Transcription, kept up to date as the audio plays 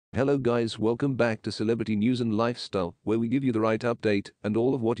Hello guys, welcome back to Celebrity News and Lifestyle, where we give you the right update and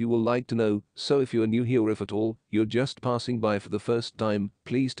all of what you will like to know. So if you are new here or if at all, you're just passing by for the first time,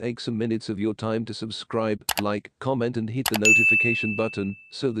 please take some minutes of your time to subscribe, like, comment and hit the notification button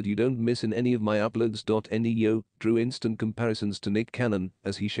so that you don't miss in any of my uploads. Neo drew instant comparisons to Nick Cannon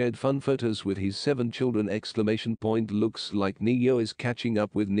as he shared fun photos with his 7 children! Looks like Neo is catching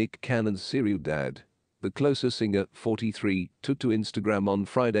up with Nick Cannon's serial dad. The closer singer, 43, took to Instagram on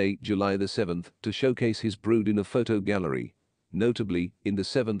Friday, July the 7th, to showcase his brood in a photo gallery. Notably, in the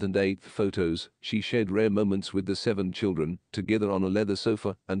 7th and 8th photos, she shared rare moments with the 7 children, together on a leather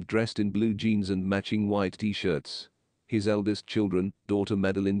sofa and dressed in blue jeans and matching white t-shirts. His eldest children, daughter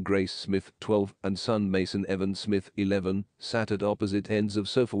Madeline Grace Smith, 12, and son Mason Evan Smith, 11, sat at opposite ends of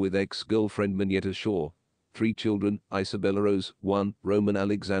sofa with ex-girlfriend Manetta Shaw. 3 children, Isabella Rose, 1, Roman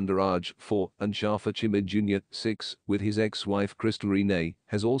Alexander Aj, 4, and Shafa Chimid Jr., 6, with his ex-wife Crystal Renee,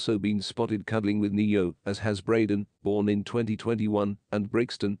 has also been spotted cuddling with Neo, as has Braden, born in 2021, and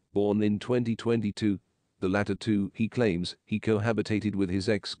Brixton, born in 2022. The latter two, he claims, he cohabitated with his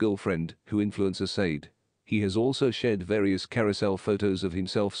ex-girlfriend, who influencer said. He has also shared various carousel photos of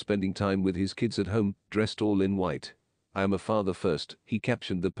himself spending time with his kids at home, dressed all in white. "I am a father first," he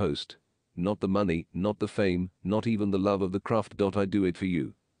captioned the post. "Not the money, not the fame, not even the love of the craft. I do it for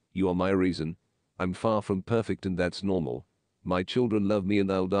you. You are my reason. I'm far from perfect and that's normal. My children love me and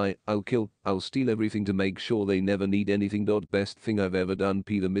I'll die, I'll kill, I'll steal everything to make sure they never need anything. Best thing I've ever done."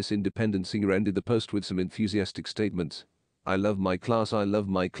 The Miss Independent singer ended the post with some enthusiastic statements. I love my class, and I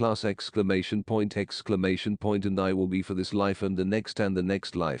will be for this life and the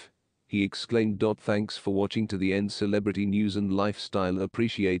next life," he exclaimed. Thanks for watching to the end. Celebrity News and Lifestyle.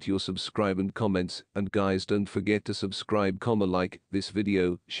 Appreciate your subscribe and comments, and guys, don't forget to subscribe, like this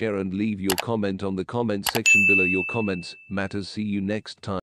video, share and leave your comment on the comment section below. Your comments matters. See you next time.